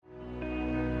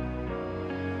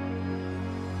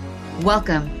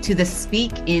Welcome to the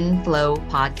Speak in Flow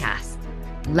podcast.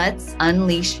 Let's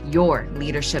unleash your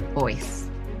leadership voice.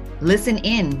 Listen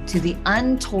in to the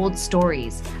untold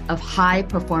stories of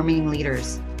high-performing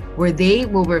leaders, where they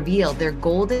will reveal their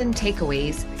golden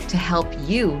takeaways to help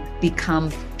you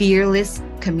become fearless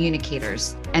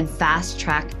communicators and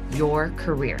fast-track your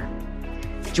career.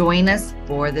 Join us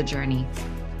for the journey.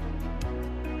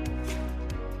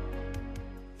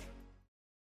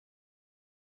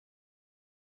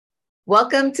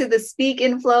 Welcome to the Speak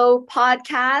in Flow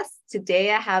podcast.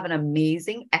 Today, I have an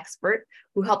amazing expert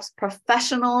who helps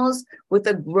professionals with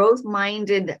a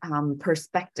growth-minded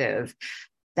perspective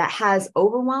that has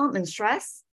overwhelm and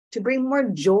stress to bring more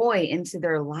joy into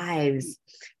their lives.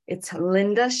 It's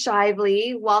Linda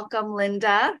Shively. Welcome,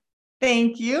 Linda.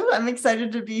 Thank you. I'm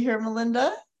excited to be here,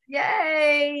 Melinda.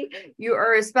 Yay! You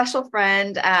are a special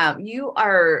friend.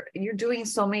 You're doing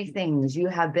so many things. You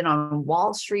have been on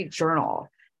Wall Street Journal.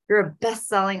 You're a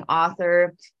best-selling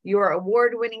author. You're an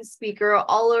award-winning speaker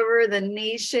all over the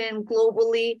nation,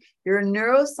 globally. You're a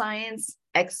neuroscience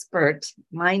expert,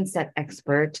 mindset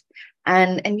expert,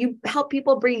 and you help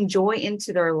people bring joy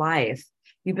into their life.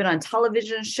 You've been on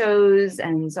television shows,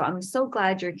 and so I'm so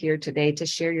glad you're here today to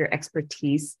share your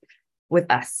expertise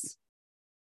with us.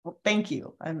 Well, thank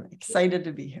you. I'm excited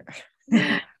to be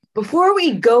here. Before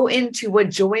we go into what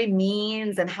joy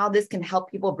means and how this can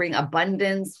help people bring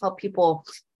abundance, help people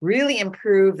really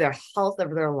improve their health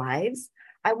of their lives,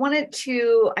 I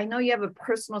know you have a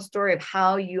personal story of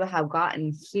how you have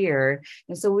gotten here.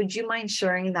 And so would you mind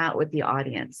sharing that with the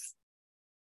audience?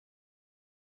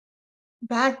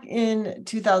 Back in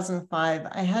 2005,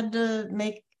 I had to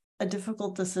make a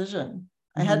difficult decision.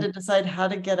 I had to decide how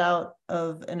to get out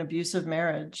of an abusive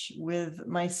marriage with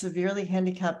my severely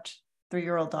handicapped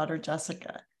 3-year-old daughter,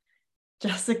 Jessica.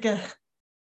 Jessica,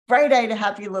 bright-eyed,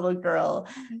 happy little girl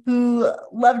who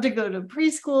loved to go to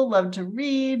preschool, loved to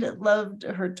read, loved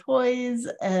her toys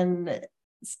and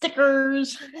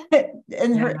stickers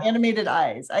and her animated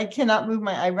eyes. I cannot move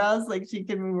my eyebrows like she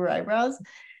can move her eyebrows.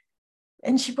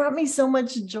 And she brought me so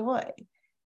much joy.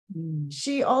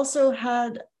 She also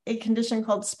had a condition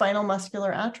called spinal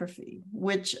muscular atrophy,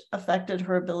 which affected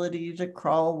her ability to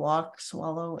crawl, walk,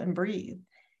 swallow, and breathe.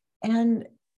 And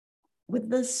with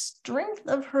the strength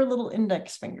of her little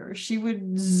index finger, she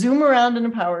would zoom around in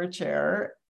a power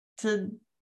chair to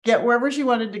get wherever she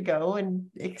wanted to go and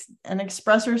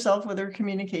express herself with her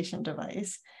communication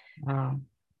device. Wow.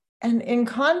 And in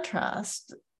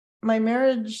contrast, my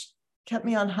marriage kept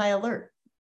me on high alert.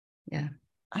 Yeah.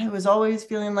 I was always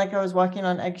feeling like I was walking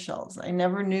on eggshells. I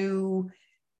never knew,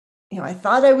 I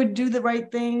thought I would do the right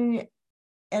thing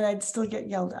and I'd still get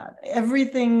yelled at.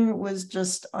 Everything was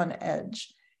just on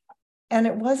edge. And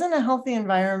it wasn't a healthy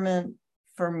environment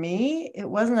for me. It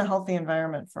wasn't a healthy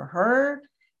environment for her.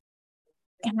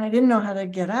 And I didn't know how to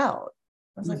get out.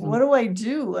 I was like, what do I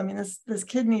do? I mean, this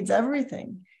kid needs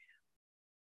everything.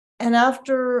 And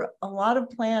after a lot of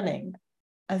planning,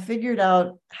 I figured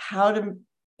out how to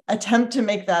attempt to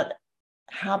make that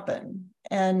happen.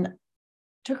 And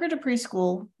took her to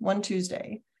preschool one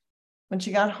Tuesday. When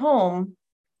she got home,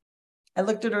 I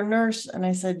looked at her nurse and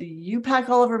I said, you pack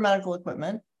all of her medical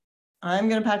equipment. I'm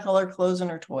going to pack all her clothes and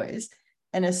her toys.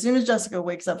 And as soon as Jessica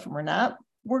wakes up from her nap,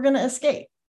 we're going to escape.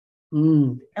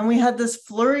 And we had this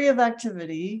flurry of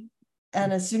activity.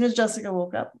 And as soon as Jessica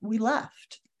woke up, we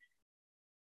left.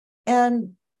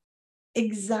 And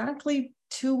exactly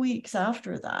 2 weeks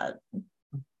after that,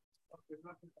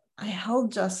 I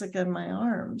held Jessica in my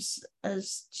arms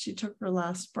as she took her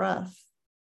last breath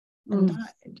and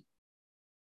died.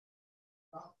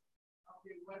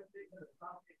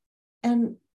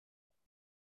 And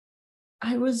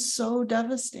I was so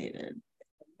devastated.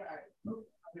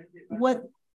 What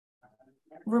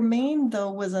remained,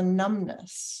 though, was a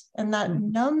numbness. And that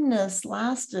numbness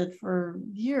lasted for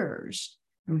years.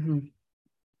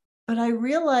 But I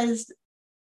realized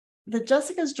that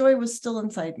Jessica's joy was still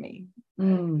inside me.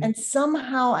 And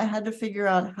somehow I had to figure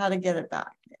out how to get it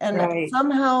back. And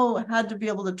somehow had to be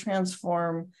able to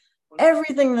transform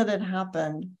everything that had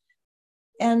happened.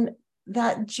 And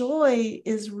that joy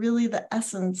is really the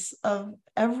essence of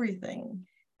everything.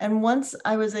 And once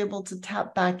I was able to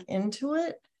tap back into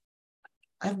it,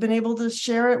 I've been able to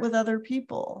share it with other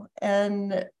people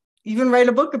and even write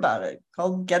a book about it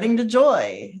called Getting to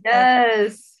Joy.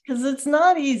 Yes. Because it's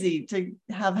not easy to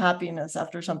have happiness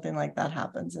after something like that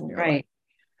happens in your life.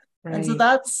 And so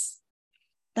that's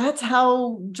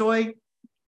how joy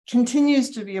continues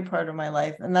to be a part of my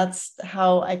life. And that's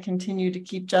how I continue to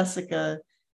keep Jessica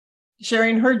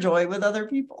sharing her joy with other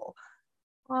people.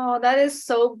 Oh, that is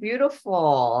so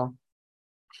beautiful.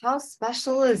 How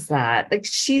special is that? Like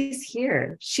she's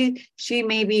here. She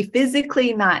may be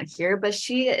physically not here, but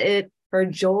her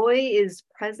joy is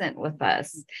present with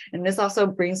us. And this also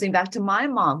brings me back to my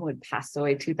mom who had passed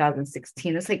away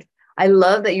 2016. It's like I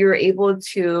love that you're able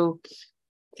to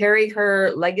carry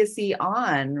her legacy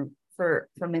on for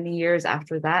many years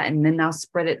after that, and then now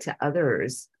spread it to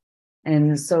others.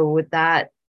 And so with that,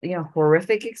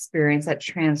 horrific experience that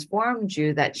transformed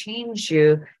you, that changed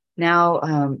you,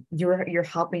 now you're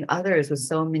helping others with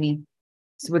so many,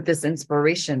 with this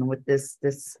inspiration, with this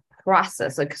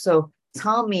process. Like, so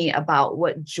tell me about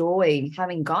what joy,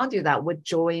 having gone through that, what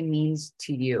joy means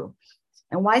to you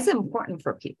and why is it important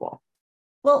for people?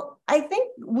 Well, I think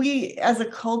we as a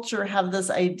culture have this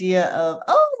idea of,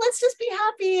 oh, let's just be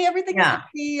happy. Everything is Yeah.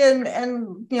 happy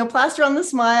and plaster on the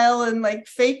smile and like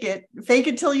fake it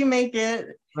till you make it.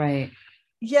 Right.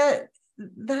 Yet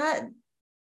that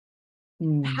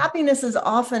happiness is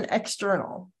often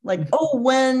external. Like, oh,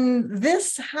 when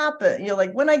this happened,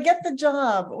 like when I get the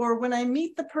job or when I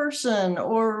meet the person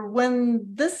or when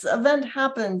this event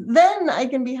happened, then I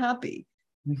can be happy.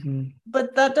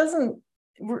 But that doesn't,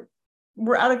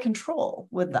 we're out of control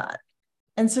with that.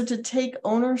 And so to take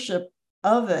ownership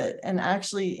of it and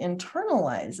actually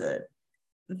internalize it,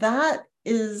 that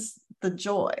is the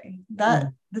joy. That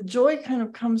the joy kind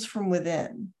of comes from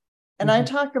within. And I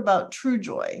talk about true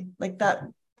joy, like that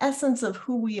essence of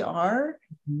who we are,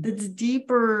 that's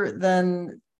deeper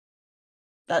than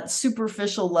that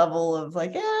superficial level of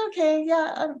like, yeah, okay,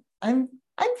 yeah, I'm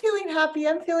feeling happy,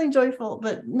 I'm feeling joyful,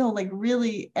 but no, like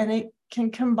really, and it can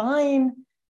combine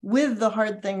with the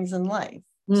hard things in life.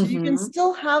 So you can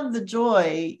still have the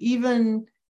joy even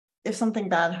if something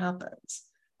bad happens.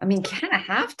 I mean, kind of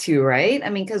have to, right? I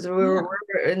mean, because we're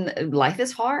in, life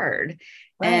is hard.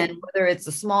 Right. And whether it's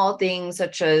a small thing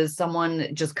such as someone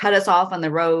just cut us off on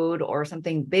the road or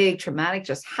something big, traumatic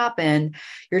just happened,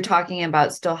 you're talking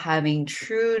about still having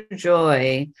true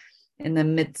joy in the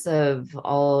midst of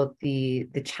all the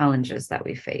challenges that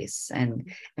we face.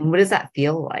 And what does that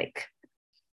feel like?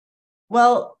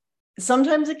 Well,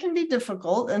 sometimes it can be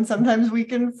difficult and sometimes we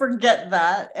can forget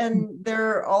that. And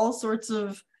there are all sorts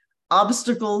of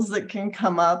obstacles that can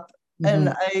come up.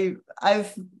 And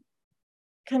I've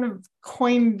kind of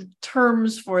coined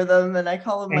terms for them and I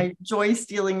call them my joy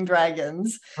stealing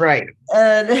dragons. Right.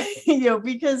 And,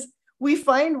 because we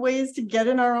find ways to get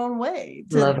in our own way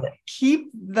to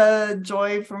keep the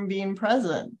joy from being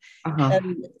present.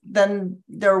 And then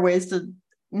there are ways to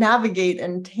navigate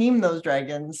and tame those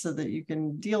dragons so that you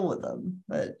can deal with them.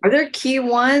 But are there key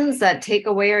ones that take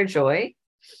away our joy?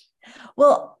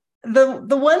 Well,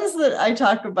 the ones that I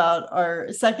talk about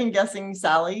are second guessing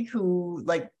Sally, who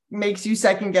like makes you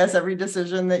second guess every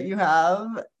decision that you have.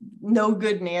 No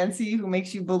good Nancy, who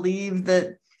makes you believe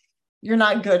that you're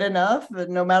not good enough, and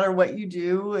no matter what you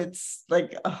do, it's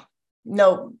like, oh,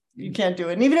 no, you can't do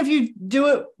it. And even if you do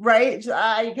it right,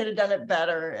 you could have done it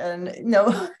better.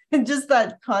 And just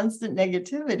that constant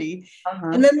negativity.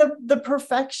 And then the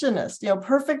perfectionist,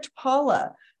 perfect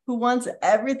Paula, who wants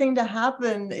everything to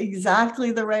happen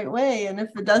exactly the right way. And if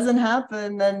it doesn't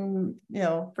happen, then,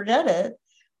 forget it.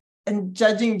 And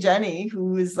judging Jenny,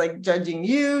 who is like judging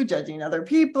you, judging other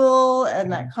people,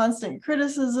 and that constant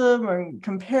criticism or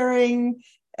comparing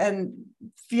and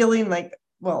feeling like,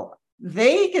 well,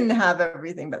 they can have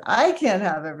everything, but I can't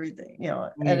have everything,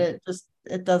 and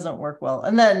it doesn't work well.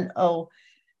 And then,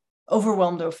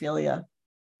 overwhelmed Ophelia.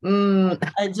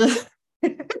 I just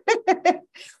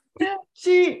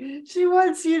she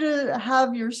wants you to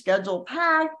have your schedule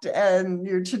packed and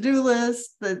your to-do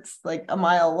list that's like a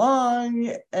mile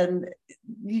long, and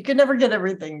you can never get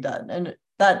everything done. And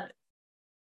that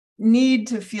need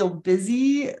to feel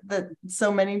busy that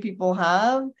so many people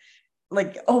have,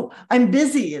 like, oh, I'm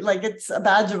busy, like it's a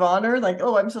badge of honor, like,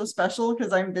 oh, I'm so special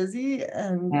because I'm busy.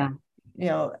 And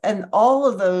and all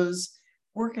of those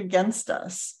work against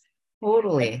us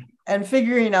Totally. and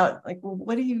figuring out like, well,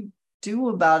 what do you do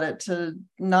about it to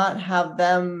not have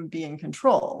them be in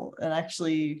control and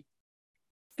actually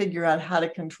figure out how to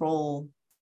control,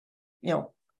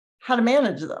 how to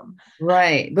manage them.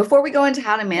 Right. Before we go into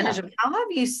how to manage them, how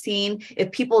have you seen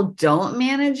if people don't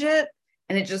manage it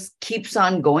and it just keeps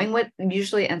on going, what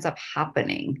usually ends up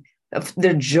happening? If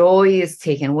their joy is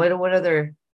taken, what are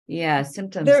their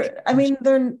symptoms?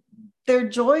 Their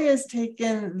joy is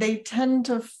taken. They tend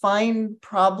to find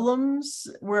problems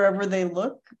wherever they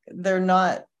look. They're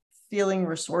not feeling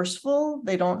resourceful.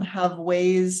 They don't have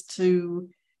ways to,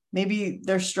 maybe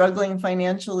they're struggling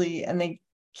financially and they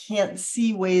can't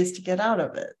see ways to get out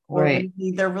of it. Or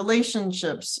maybe their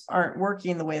relationships aren't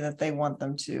working the way that they want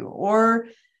them to. Or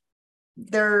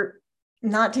they're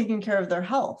not taking care of their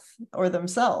health or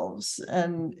themselves.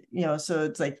 And, so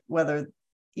it's like whether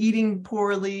eating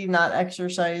poorly, not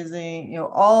exercising,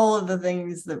 all of the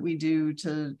things that we do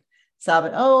to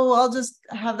sabotage. Oh, I'll just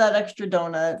have that extra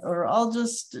donut, or I'll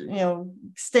just,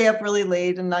 stay up really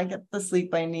late and not get the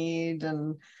sleep I need.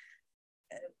 And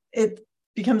it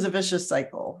becomes a vicious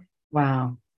cycle.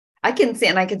 Wow. I can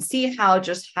see how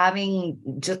just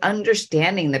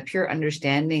understanding, the pure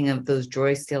understanding of those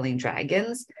joy stealing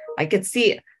dragons. I could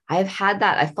see it. I've had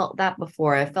that. I felt that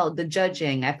before. I felt the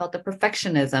judging. I felt the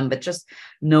perfectionism, but just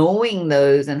knowing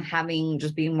those and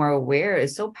just being more aware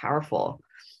is so powerful.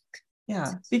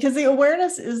 Yeah, because the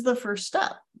awareness is the first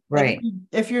step. Right.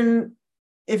 Like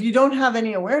if you don't have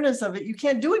any awareness of it, you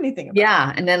can't do anything about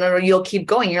it. And then you'll keep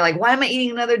going. You're like, why am I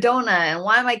eating another donut? And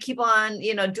why am I keep on,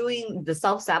 doing the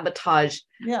self-sabotage?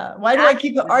 Yeah. Why do I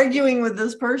keep arguing with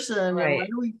this person? Right.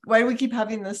 And why do we keep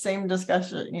having the same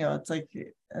discussion? It's like,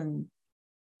 and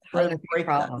how to break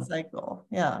that cycle.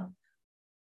 Yeah.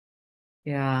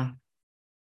 Yeah.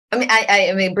 I mean,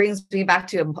 I mean, it brings me back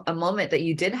to a moment that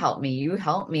you did help me. You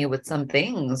helped me with some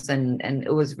things, and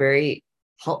it was very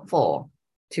helpful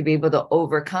to be able to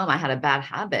overcome. I had a bad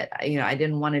habit. I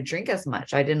didn't want to drink as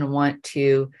much. I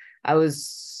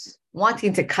was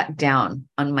wanting to cut down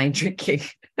on my drinking.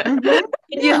 Mm-hmm.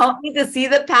 Yeah. You help me to see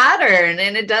the pattern,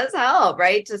 and it does help,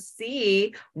 right? To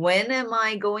see when am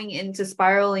I going into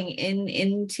spiraling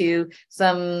into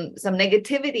some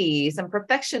negativity, some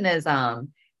perfectionism.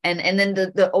 And then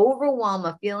the overwhelm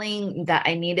of feeling that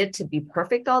I needed to be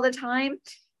perfect all the time,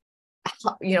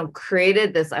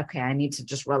 created this, okay, I need to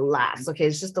just relax. Okay,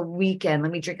 it's just a weekend.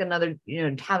 Let me drink another,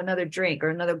 have another drink or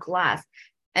another glass.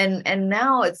 And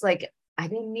now it's like, I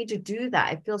didn't need to do that.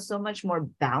 I feel so much more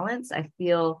balanced. I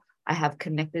feel I have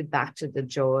connected back to the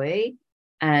joy.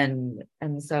 And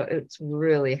so it's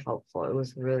really helpful. It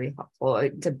was really helpful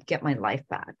to get my life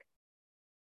back.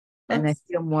 And I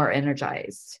feel more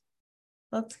energized.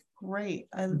 That's great.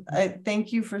 I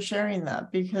thank you for sharing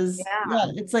that, because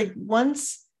it's like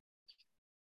once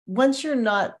you're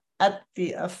not at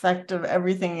the effect of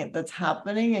everything that's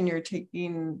happening and you're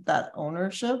taking that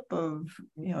ownership of,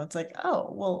 it's like, oh,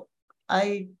 well,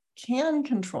 I can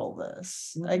control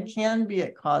this. I can be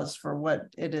at cause for what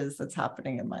it is that's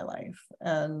happening in my life.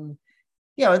 And,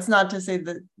 it's not to say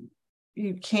that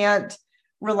you can't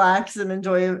relax and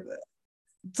enjoy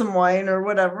some wine or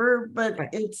whatever, but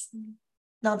it's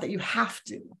not that you have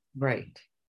to. Right.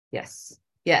 Yes.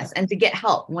 And to get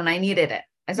help when I needed it.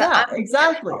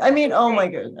 Exactly. I mean, oh my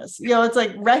goodness. It's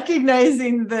like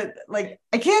recognizing that, like,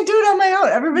 I can't do it on my own.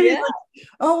 Everybody's like,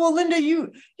 oh, well, Linda,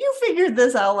 you figured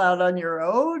this all out on your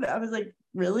own. I was like,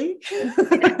 really?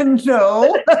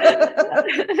 No.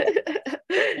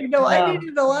 I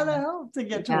needed a lot of help to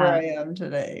get to where I am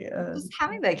today. Just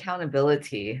having the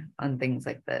accountability on things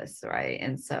like this, right?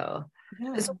 And so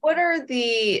what are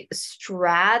the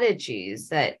strategies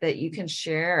that you can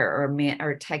share,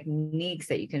 or techniques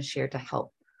that you can share to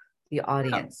help the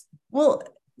audience? Well,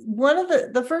 one of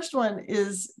the first one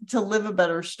is to live a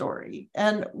better story.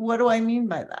 And what do I mean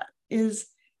by that? Is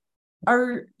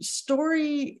a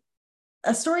story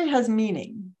has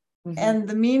meaning, and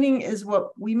the meaning is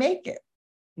what we make it.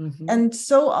 And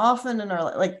so often in our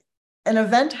life, like, an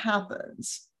event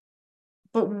happens,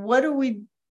 but what do we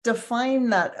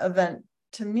define that event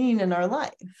to mean in our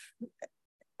life?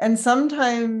 And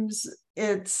sometimes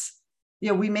it's,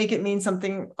 we make it mean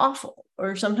something awful,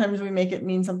 or sometimes we make it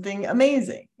mean something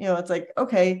amazing. It's like,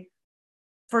 okay,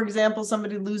 for example,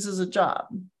 somebody loses a job.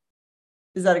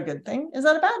 Is that a good thing? Is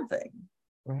that a bad thing?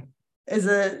 Right. Is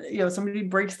it, somebody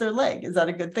breaks their leg. Is that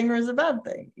a good thing or is it a bad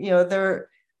thing?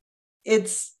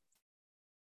 It's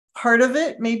part of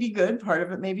it may be good, part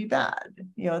of it may be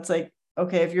bad. It's like,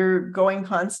 okay, if you're going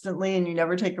constantly and you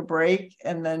never take a break,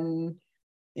 and then,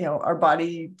 our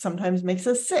body sometimes makes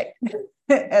us sick.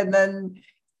 And then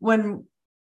when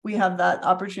we have that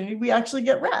opportunity, we actually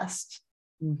get rest.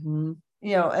 And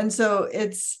so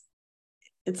it's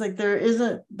like there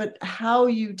isn't, but how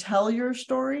you tell your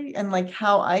story, and like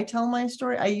how I tell my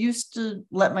story, I used to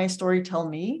let my story tell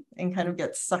me and kind of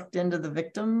get sucked into the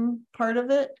victim part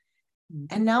of it.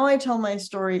 And now I tell my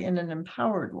story in an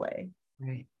empowered way.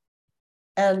 Right.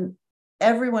 And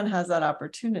everyone has that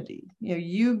opportunity.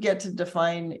 You get to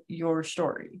define your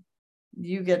story.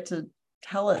 You get to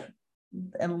tell it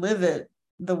and live it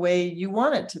the way you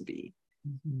want it to be.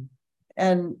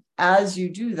 And as you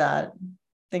do that,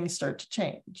 things start to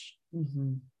change,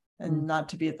 and not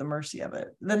to be at the mercy of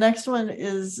it. The next one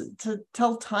is to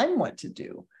tell time what to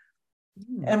do.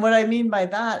 And what I mean by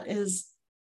that is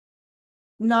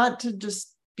not to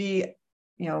just be,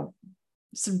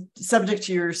 subject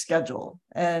to your schedule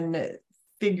and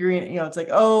figuring, it's like,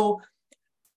 oh,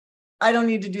 I don't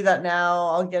need to do that now.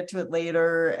 I'll get to it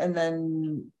later. And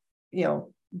then,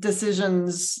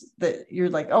 decisions that you're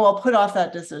like, oh, I'll put off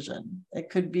that decision. It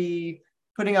could be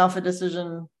putting off a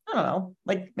decision. I don't know,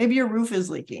 like maybe your roof is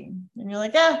leaking and you're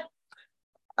like,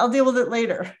 I'll deal with it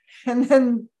later. And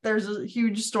then there's a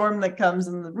huge storm that comes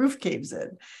and the roof caves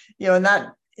in, and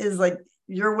that is like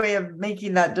your way of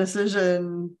making that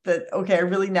decision that, okay, I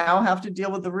really now have to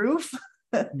deal with the roof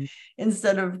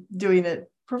instead of doing it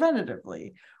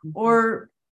preventatively. Or,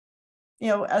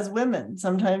 as women,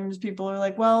 sometimes people are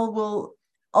like, well,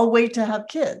 I'll wait to have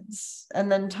kids. And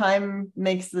then time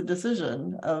makes the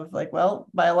decision of like, well,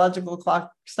 biological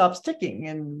clock stops ticking.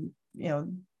 And,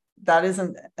 that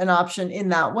isn't an option in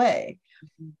that way.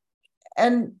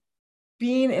 And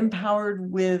being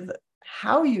empowered with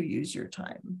how you use your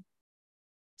time.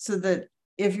 So that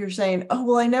if you're saying, oh,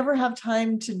 well, I never have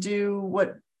time to do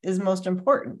what is most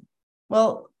important.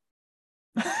 Well,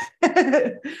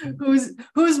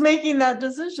 who's making that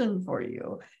decision for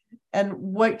you? And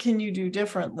what can you do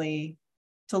differently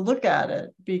to look at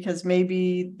it? Because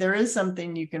maybe there is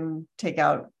something you can take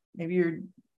out. Maybe you're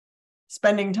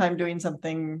spending time doing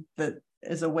something that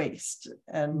is a waste,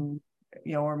 and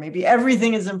or maybe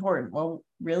everything is important. Well,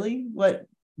 really,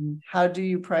 how do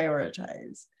you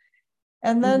prioritize?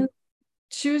 And then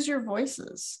choose your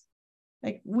voices.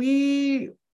 Like,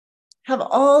 we have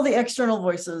all the external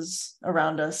voices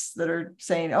around us that are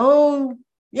saying, oh,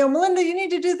 Melinda, you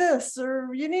need to do this, or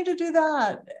you need to do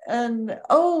that. And,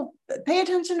 oh, pay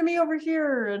attention to me over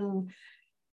here. And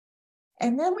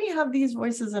then we have these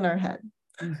voices in our head.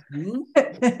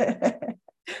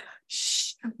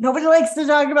 Shh, nobody likes to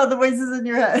talk about the voices in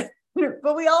your head,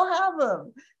 but we all have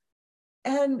them.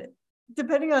 And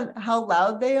depending on how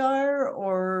loud they are,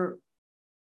 or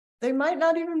they might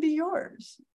not even be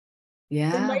yours.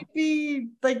 Yeah. They might be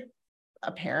like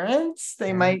a parent.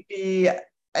 They might be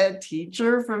a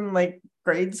teacher from like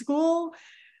grade school,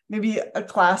 maybe a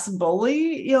class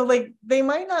bully, like they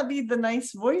might not be the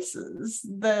nice voices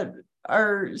that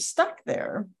are stuck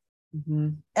there.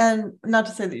 And not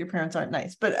to say that your parents aren't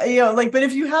nice, but but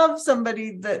if you have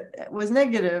somebody that was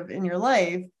negative in your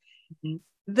life,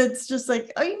 that's just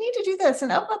like, oh, you need to do this,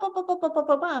 and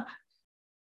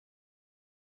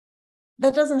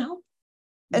that doesn't help.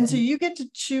 And so you get to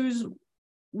choose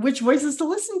which voices to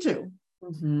listen to,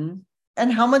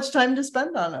 and how much time to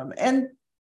spend on them, and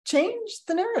change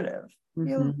the narrative.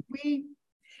 We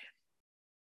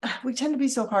tend to be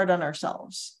so hard on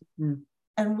ourselves.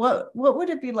 And what would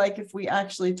it be like if we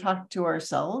actually talked to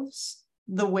ourselves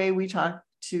the way we talk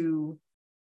to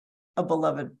a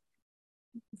beloved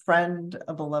friend,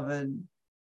 a beloved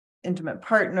intimate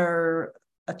partner,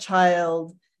 a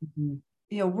child?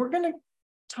 We're going to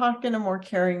talk in a more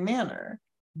caring manner.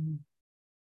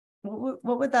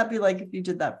 What would that be like if you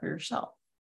did that for yourself?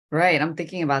 Right. I'm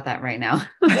thinking about that right now.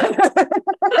 And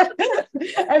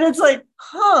it's like,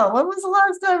 when was the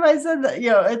last time I said that?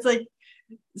 It's like,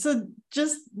 so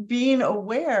just being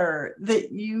aware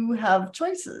that you have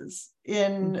choices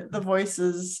in the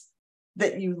voices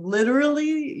that you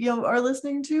literally, are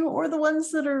listening to, or the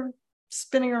ones that are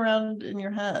spinning around in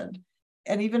your head,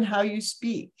 and even how you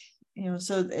speak,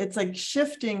 so it's like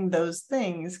shifting those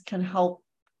things can help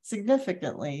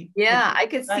significantly. Yeah, I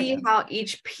could see how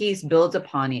each piece builds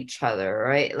upon each other,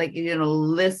 right? Like,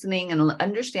 listening and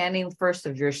understanding first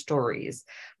of your stories.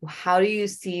 How do you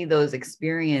see those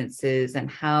experiences, and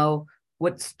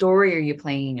what story are you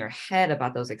playing in your head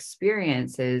about those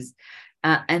experiences?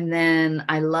 And then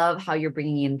I love how you're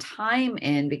bringing in time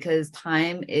in, because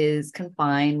time is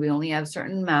confined. We only have a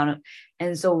certain amount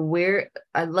and so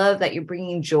I love that you're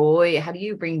bringing joy. How do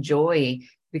you bring joy?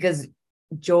 Because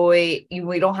joy,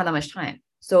 we don't have that much time.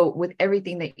 So with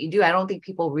everything that you do, I don't think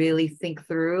people really think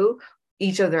through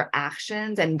each of their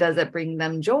actions, and does it bring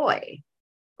them joy?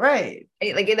 Right.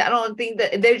 Like, I don't think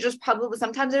that they're just probably,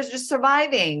 sometimes they're just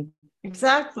surviving.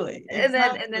 Exactly. And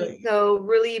then so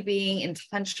really being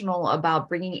intentional about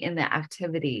bringing in the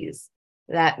activities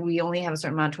that we only have a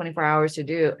certain amount of 24 hours to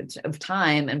do of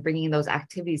time, and bringing those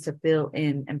activities to fill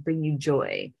in and bring you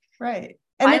joy. Right.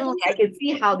 And finally, I can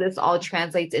see how this all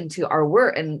translates into our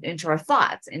work and into our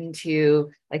thoughts,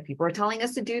 into like people are telling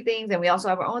us to do things, and we also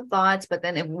have our own thoughts. But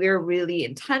then if we're really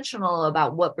intentional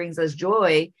about what brings us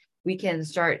joy, we can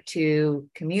start to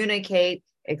communicate,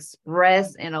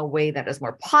 express in a way that is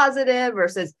more positive,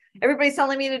 versus everybody's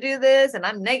telling me to do this and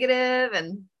I'm negative.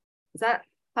 And is that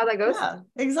how that goes? Yeah,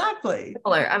 exactly.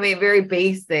 Similar. I mean, very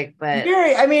basic, but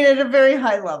at a very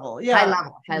high level. Yeah.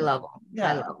 High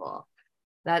level.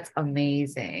 That's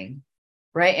amazing.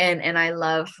 Right. And I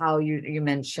love how you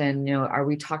mentioned, are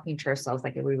we talking to ourselves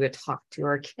like we would talk to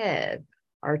our kid,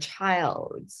 our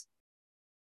child?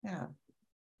 Yeah.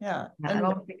 Yeah. I And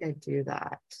don't think I do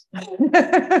that.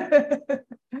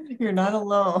 you're not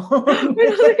alone. I don't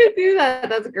think I do that.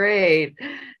 That's great.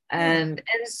 And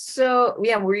so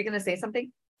yeah, were you gonna say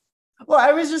something? Well,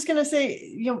 I was just going to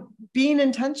say, being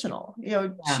intentional, Yeah.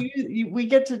 we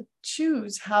get to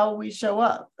choose how we show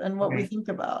up and what we Right. think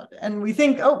about. And we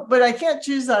think, oh, but I can't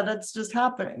choose that. It's just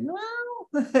happening.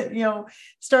 Well,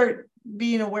 start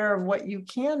being aware of what you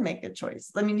can make a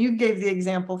choice. I mean, you gave the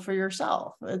example for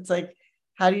yourself. It's like,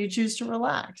 how do you choose to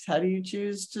relax? How do you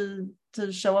choose to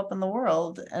show up in the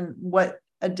world, and what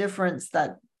a difference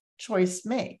that choice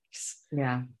makes?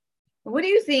 Yeah. What do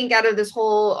you think out of this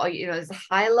whole, this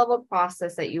high level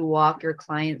process that you walk your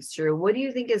clients through? What do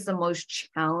you think is the most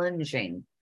challenging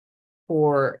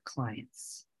for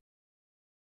clients?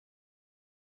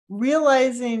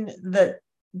 Realizing that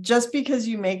just because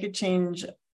you make a change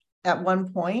at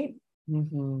one point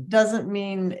doesn't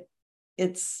mean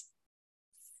it's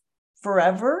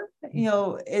forever.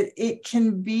 It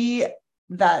can be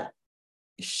that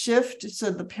shift, so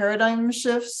the paradigm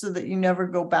shifts so that you never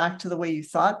go back to the way you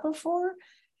thought before,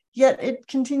 yet it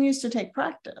continues to take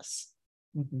practice.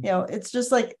 It's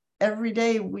just like every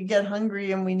day we get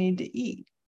hungry and we need to eat.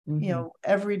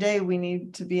 Every day we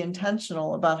need to be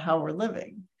intentional about how we're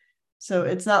living. So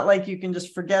it's not like you can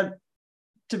just forget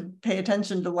to pay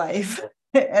attention to life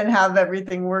and have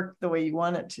everything work the way you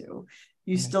want it to.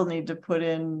 You still need to put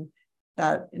in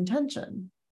that intention.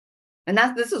 And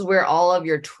this is where all of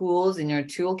your tools in your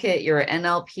toolkit, your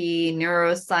NLP,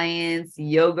 neuroscience,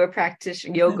 yoga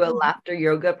practitioner, laughter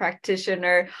yoga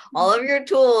practitioner, all of your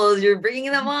tools, you're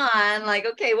bringing them on. Like,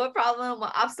 okay, what problem,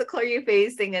 what obstacle are you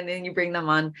facing? And then you bring them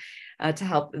on to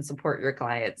help and support your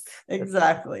clients.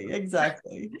 Exactly.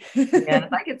 Yeah,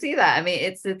 I can see that. I mean,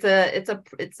 it's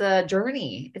a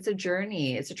journey. It's a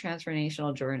journey. It's a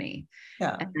transformational journey.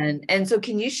 Yeah. And so,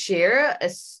 can you share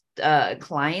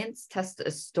clients test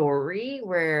a story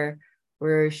where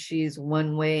she's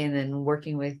one way and then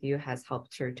working with you has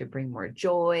helped her to bring more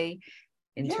joy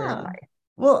into her life?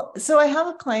 Well, so I have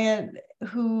a client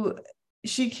who,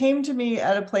 she came to me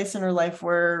at a place in her life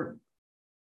where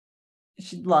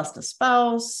she'd lost a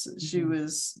spouse. She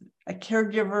was a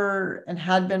caregiver and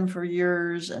had been for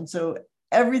years. And so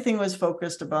everything was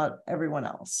focused about everyone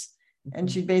else.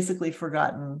 And she'd basically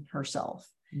forgotten herself.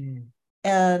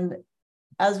 And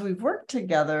as we've worked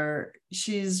together,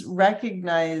 she's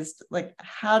recognized like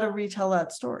how to retell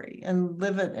that story and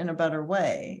live it in a better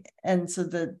way. And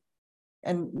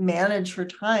and manage her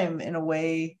time in a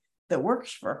way that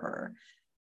works for her.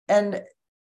 And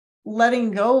letting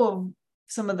go of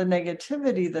some of the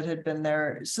negativity that had been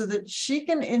there so that she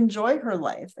can enjoy her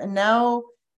life. And now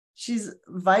she's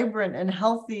vibrant and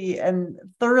healthy and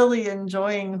thoroughly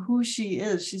enjoying who she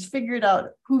is. She's figured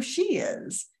out who she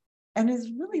is and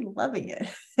is really loving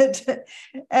it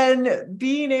and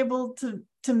being able to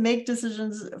make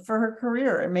decisions for her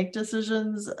career and make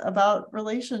decisions about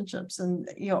relationships. And,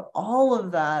 all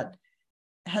of that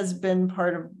has been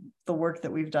part of the work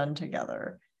that we've done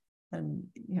together. And,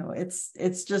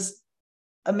 it's just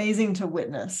amazing to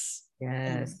witness.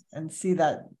 Yes. And see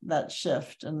that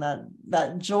shift and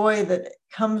that joy that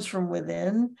comes from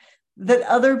within that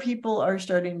other people are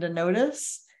starting to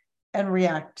notice and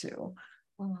react to.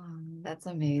 Oh, that's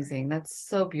amazing. That's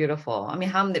so beautiful. I mean,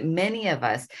 how many of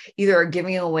us either are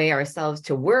giving away ourselves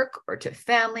to work or to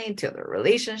family, to other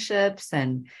relationships,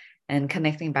 and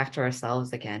connecting back to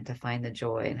ourselves again to find the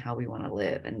joy and how we want to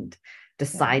live and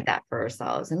decide that for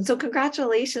ourselves. And so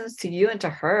congratulations to you and to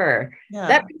her.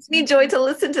 That brings me joy to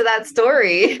listen to that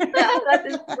story.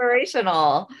 That's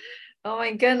inspirational. Oh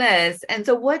my goodness. And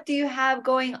so what do you have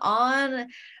going on?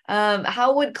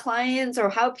 How would clients or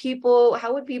how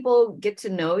would people get to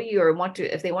know you or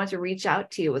if they want to reach out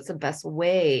to you? What's the best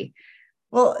way?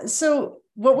 Well, so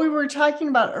what we were talking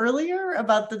about earlier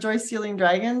about the joy stealing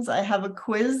dragons, I have a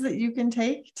quiz that you can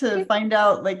take to find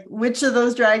out like which of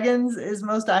those dragons is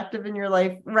most active in your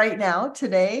life right now,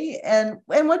 today, and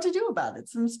what to do about it.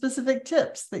 Some specific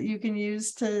tips that you can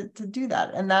use to do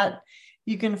that. And that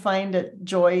you can find at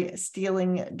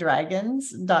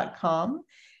joystealingdragons.com.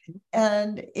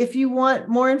 And if you want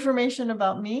more information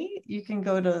about me, you can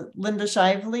go to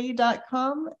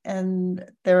lindashively.com. And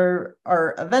there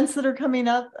are events that are coming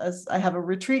up. As I have a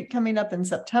retreat coming up in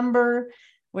September,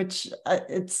 which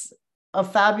it's a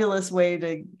fabulous way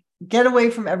to get away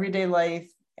from everyday life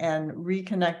and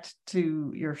reconnect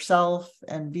to yourself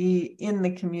and be in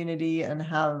the community and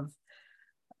have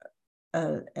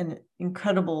an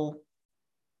incredible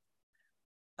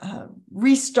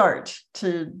restart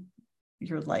to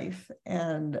your life.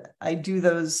 And I do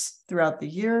those throughout the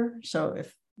year. So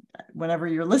whenever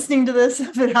you're listening to this,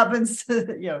 if it happens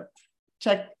to,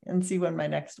 check and see when my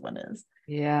next one is.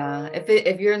 Yeah.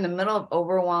 If you're in the middle of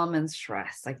overwhelm and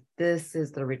stress, like this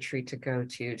is the retreat to go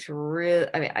to really,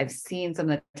 I mean, I've seen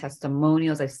some of the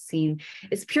testimonials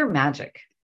it's pure magic.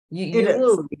 You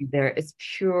will be there. It's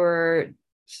pure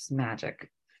just magic.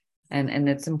 And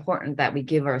it's important that we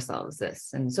give ourselves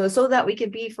this. And so that we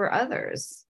could be for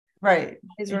others. Right.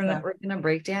 Because we're going to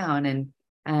break down.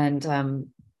 And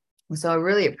so I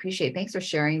really appreciate, thanks for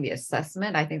sharing the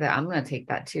assessment. I think that I'm going to take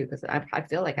that too, because I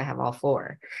feel like I have all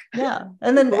 4. Yeah.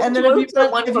 And then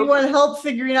if you want help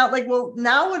figuring out like, well,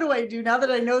 now what do I do now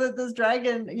that I know that this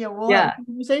dragon, we'll have a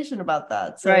conversation about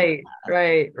that. So,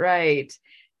 right.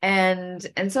 And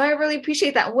so I really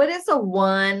appreciate that. What is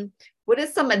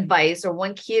some advice or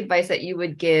one key advice that you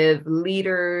would give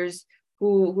leaders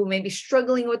who may be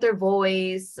struggling with their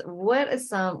voice? What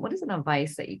is an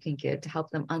advice that you can give to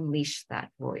help them unleash that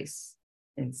voice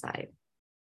inside?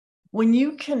 When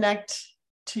you connect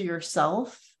to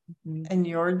yourself and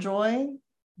your joy,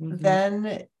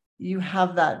 then you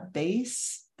have that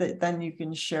base that then you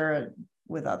can share it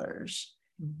with others.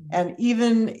 And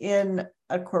even in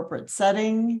a corporate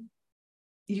setting,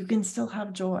 you can still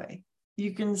have joy.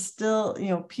 You can still,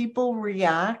 people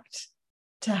react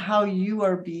to how you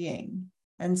are being.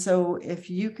 And so if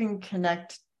you can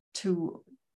connect to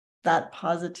that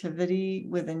positivity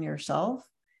within yourself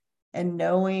and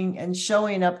knowing and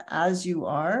showing up as you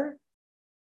are,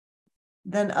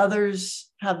 then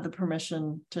others have the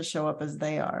permission to show up as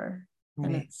they are.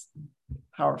 And it's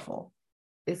powerful.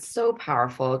 It's so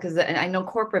powerful because I know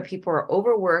corporate people are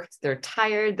overworked, they're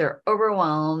tired, they're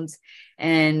overwhelmed,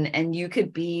 and you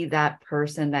could be that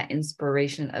person, that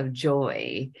inspiration of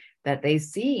joy that they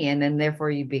see. And then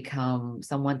therefore you become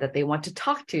someone that they want to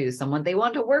talk to, someone they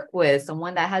want to work with,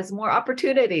 someone that has more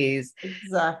opportunities.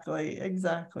 Exactly.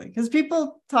 Because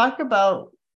people talk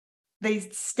about they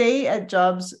stay at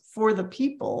jobs for the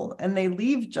people and they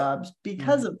leave jobs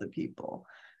because of the people.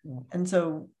 And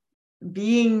so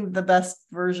being the best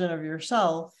version of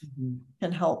yourself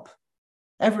can help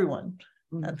everyone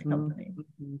at the company.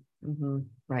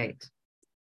 Right.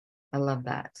 I love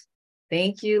that.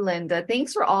 Thank you, Linda.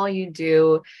 Thanks for all you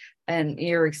do and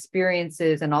your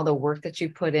experiences and all the work that you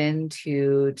put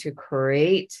into to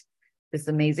create this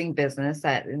amazing business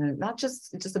that not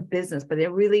just a business, but it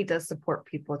really does support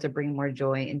people to bring more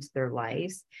joy into their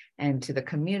lives and to the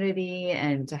community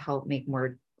and to help make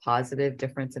more positive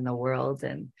difference in the world.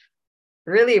 And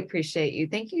really appreciate you.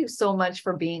 Thank you so much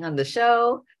for being on the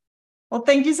show. Well,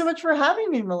 thank you so much for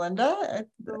having me, Melinda.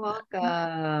 You're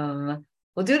welcome.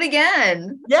 We'll do it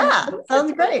again. Yeah,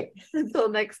 sounds great. Until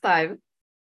next time.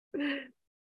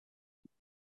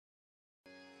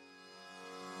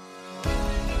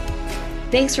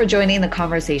 Thanks for joining the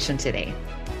conversation today.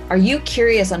 Are you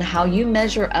curious on how you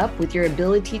measure up with your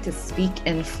ability to speak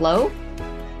in flow?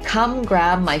 Come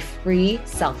grab my free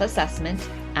self-assessment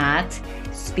at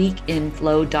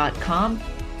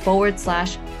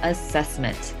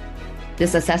speakinflow.com/assessment.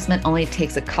 This assessment only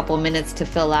takes a couple minutes to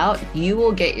fill out. You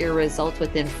will get your results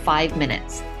within 5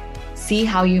 minutes. See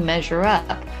how you measure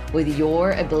up with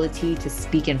your ability to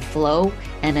speak in flow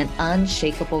and an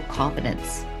unshakable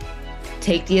confidence.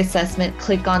 Take the assessment,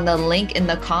 click on the link in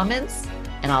the comments,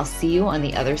 and I'll see you on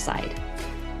the other side.